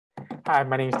Hi,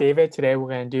 my name is David. Today we're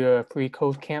going to do a free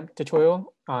code camp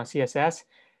tutorial on CSS,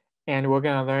 and we're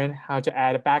going to learn how to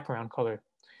add a background color.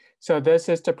 So this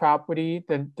is the property,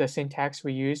 the syntax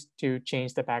we use to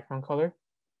change the background color.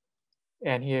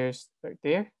 And here's right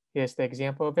there. Here's the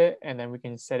example of it, and then we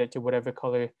can set it to whatever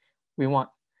color we want.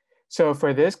 So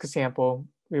for this example,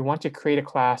 we want to create a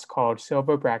class called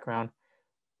silver background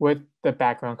with the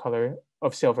background color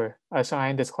of silver.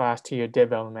 Assign this class to your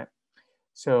div element.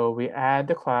 So we add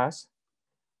the class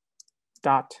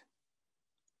dot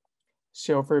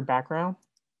silver background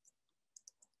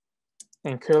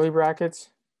in curly brackets.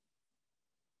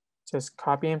 Just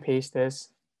copy and paste this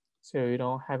so you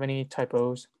don't have any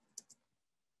typos.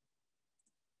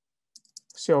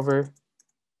 Silver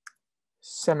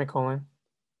semicolon.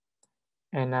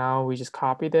 And now we just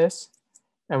copy this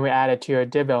and we add it to our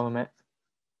div element.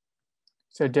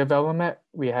 So div element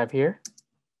we have here,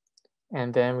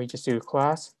 and then we just do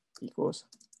class equals.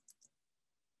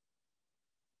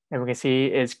 And we can see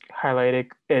it's highlighted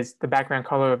is the background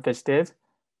color of this div.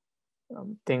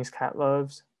 Things cat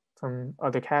loves from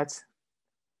other cats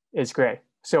is gray,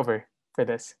 silver for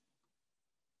this.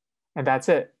 And that's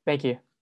it. Thank you.